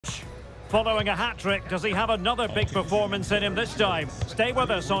Following a hat-trick, does he have another big performance in him this time? Stay with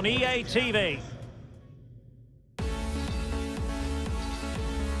us on EA TV.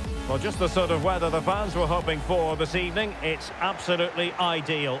 Well, just the sort of weather the fans were hoping for this evening. It's absolutely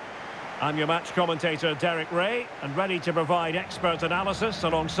ideal. I'm your match commentator, Derek Ray, and ready to provide expert analysis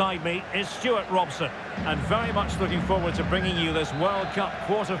alongside me is Stuart Robson. And very much looking forward to bringing you this World Cup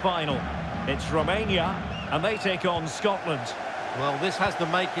quarter-final. It's Romania, and they take on Scotland. Well, this has the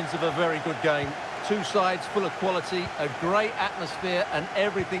makings of a very good game. Two sides full of quality, a great atmosphere and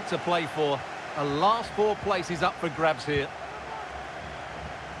everything to play for. A last four places up for grabs here.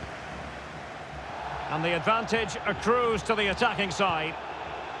 And the advantage accrues to the attacking side.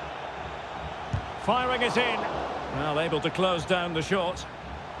 Firing it in. Well, able to close down the shot.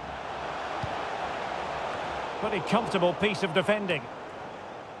 Pretty comfortable piece of defending.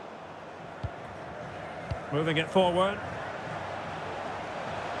 Moving it forward.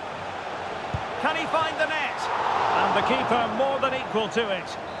 Can he find the net? And the keeper more than equal to it.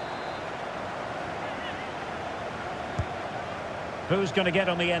 Who's going to get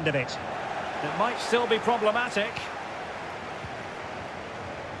on the end of it? It might still be problematic.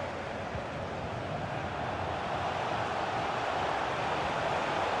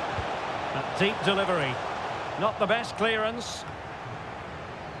 A deep delivery. Not the best clearance.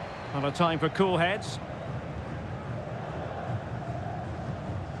 Not a time for cool heads.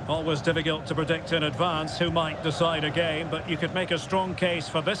 Always difficult to predict in advance who might decide a game, but you could make a strong case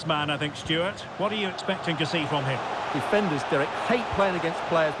for this man, I think, Stuart. What are you expecting to see from him? Defenders, Derek, hate playing against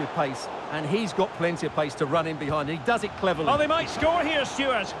players with pace, and he's got plenty of pace to run in behind. He does it cleverly. Oh, they might score here,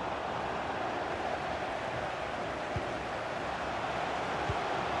 Stuart.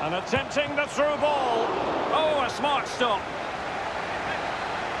 And attempting the through ball. Oh, a smart stop.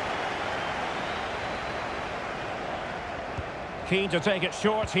 Keen to take it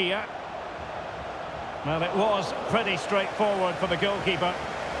short here. Well, it was pretty straightforward for the goalkeeper.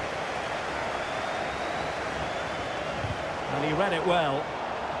 And he read it well.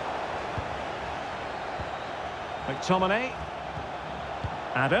 McTominay.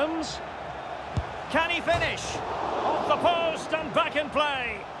 Adams. Can he finish? Off the post and back in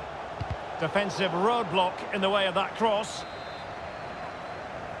play. Defensive roadblock in the way of that cross.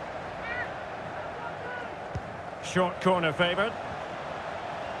 Short corner favoured.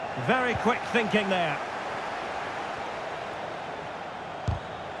 Very quick thinking there.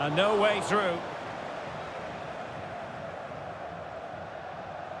 And no way through.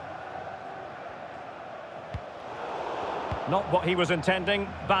 Not what he was intending.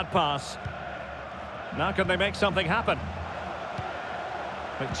 Bad pass. Now can they make something happen?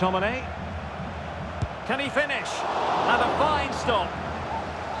 McTominay. Can he finish? And a fine stop.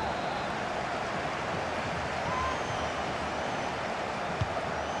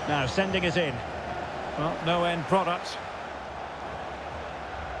 Now sending it in. Well, no end product.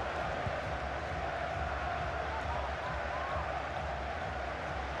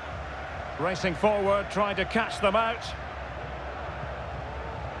 Racing forward, trying to catch them out.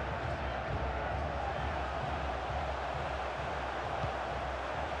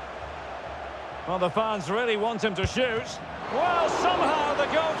 Well, the fans really want him to shoot. Well, somehow the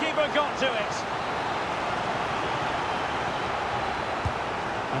goalkeeper got to it.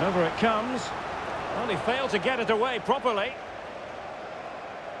 And over it comes. Well, he failed to get it away properly.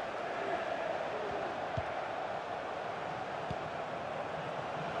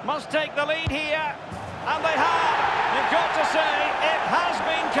 Must take the lead here. And they have. You've got to say, it has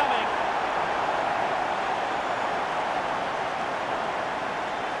been coming.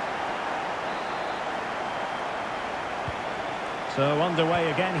 So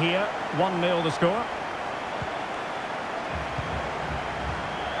underway again here. 1-0 the score.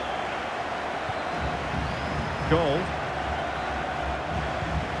 Goal.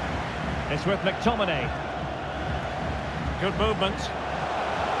 It's with McTominay. Good movement.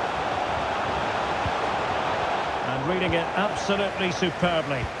 And reading it absolutely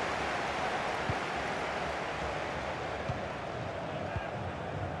superbly.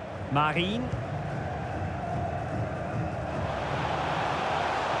 Marine.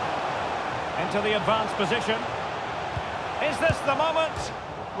 Into the advanced position. Is this the moment?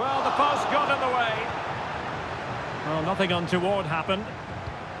 Well, the post got in the way. Well, nothing untoward happened.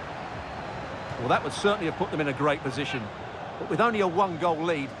 Well, that would certainly have put them in a great position. But with only a one-goal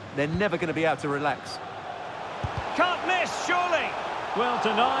lead, they're never going to be able to relax. Can't miss, surely. Well,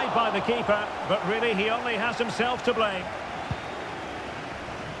 denied by the keeper, but really he only has himself to blame.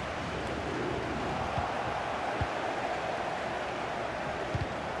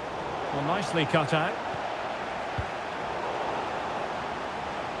 Well, nicely cut out.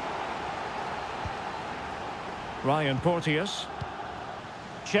 Ryan Porteous.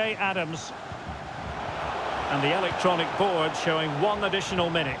 Che Adams. And the electronic board showing 1 additional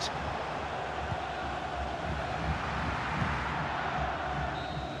minute.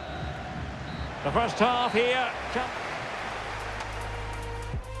 The first half here.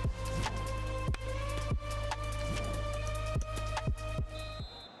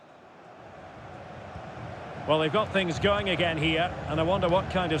 Well, they've got things going again here, and I wonder what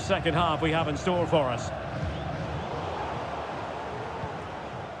kind of second half we have in store for us.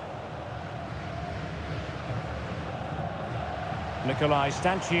 Nikolai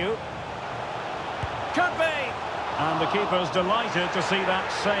Stanciu. Could be! And the keeper's delighted to see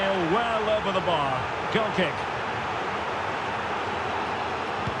that sail well over the bar. Goal kick.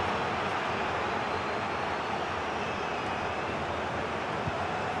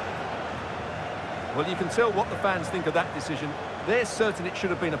 Well, you can tell what the fans think of that decision. They're certain it should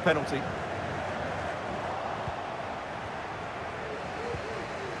have been a penalty.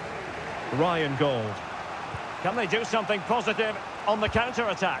 Ryan Gold. Can they do something positive on the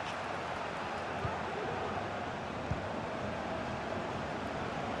counter-attack?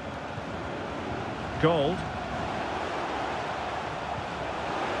 Gold.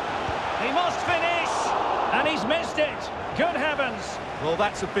 He must finish! And he's missed it! Good heavens! Well,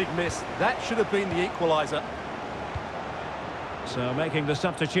 that's a big miss. That should have been the equaliser. So making the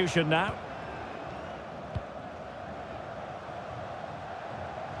substitution now.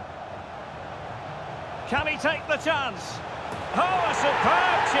 Can he take the chance? Oh, a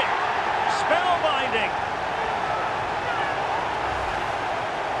superb chip! Spellbinding!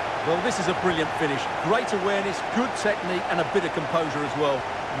 Well, this is a brilliant finish. Great awareness, good technique, and a bit of composure as well.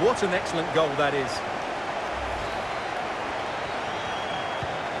 What an excellent goal that is.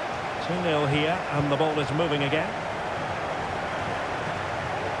 2-0 here, and the ball is moving again.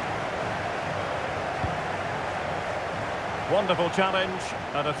 Wonderful challenge,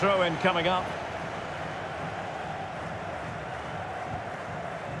 and a throw-in coming up.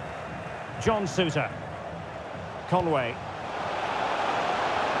 John Souttar. Conway.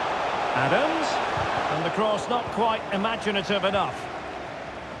 Adams. And the cross not quite imaginative enough.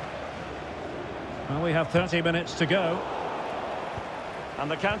 Well, we have 30 minutes to go.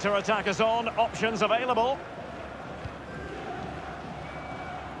 And the counter-attack is on. Options available.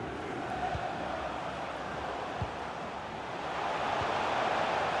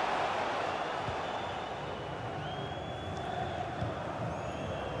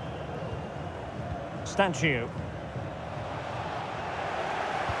 Stanciu.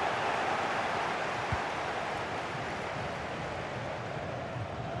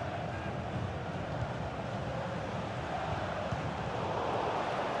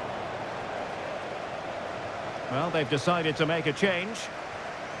 Well, they've decided to make a change.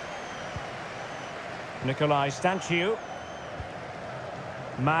 Nikolai Stanciu.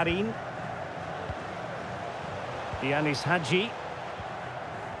 Marin. Yanis Hadji.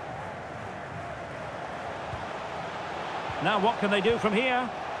 Now what can they do from here?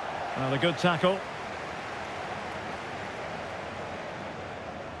 Well, a good tackle.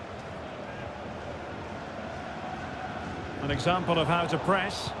 An example of how to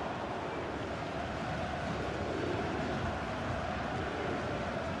press.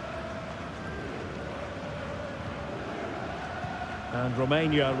 And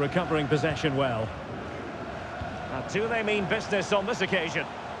Romania recovering possession well. Now, do they mean business on this occasion?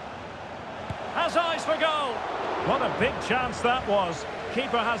 Has eyes for goal! What a big chance that was.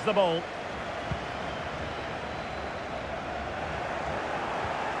 Keeper has the ball.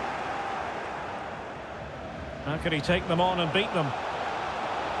 How can he take them on and beat them?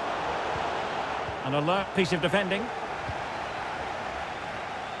 An alert piece of defending.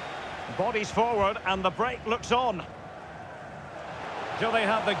 Bodies forward and the break looks on. Do they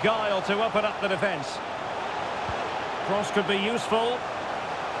have the guile to open up the defence? Cross could be useful.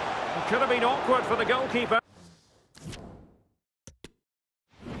 It could have been awkward for the goalkeeper.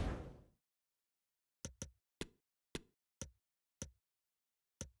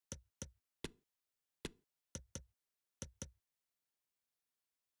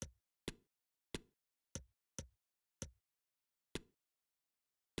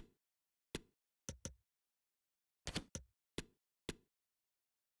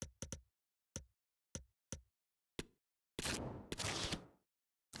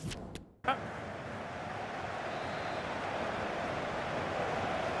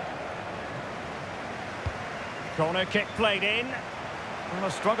 Corner kick played in. And a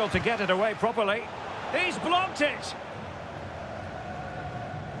struggle to get it away properly. He's blocked it!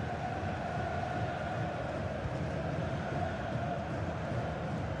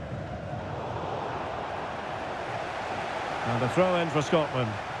 And a throw in for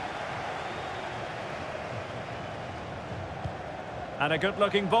Scotland. And a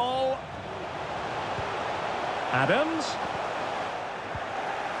good-looking ball. Adams.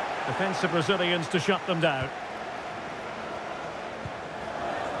 Defensive Brazilians to shut them down.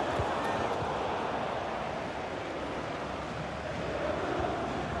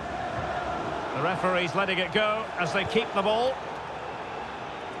 The referee's letting it go as they keep the ball.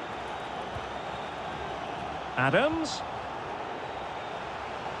 Adams.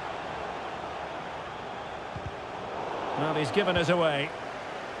 Well, he's given us away.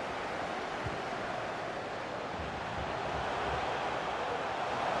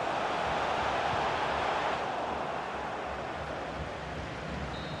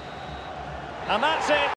 And that's it.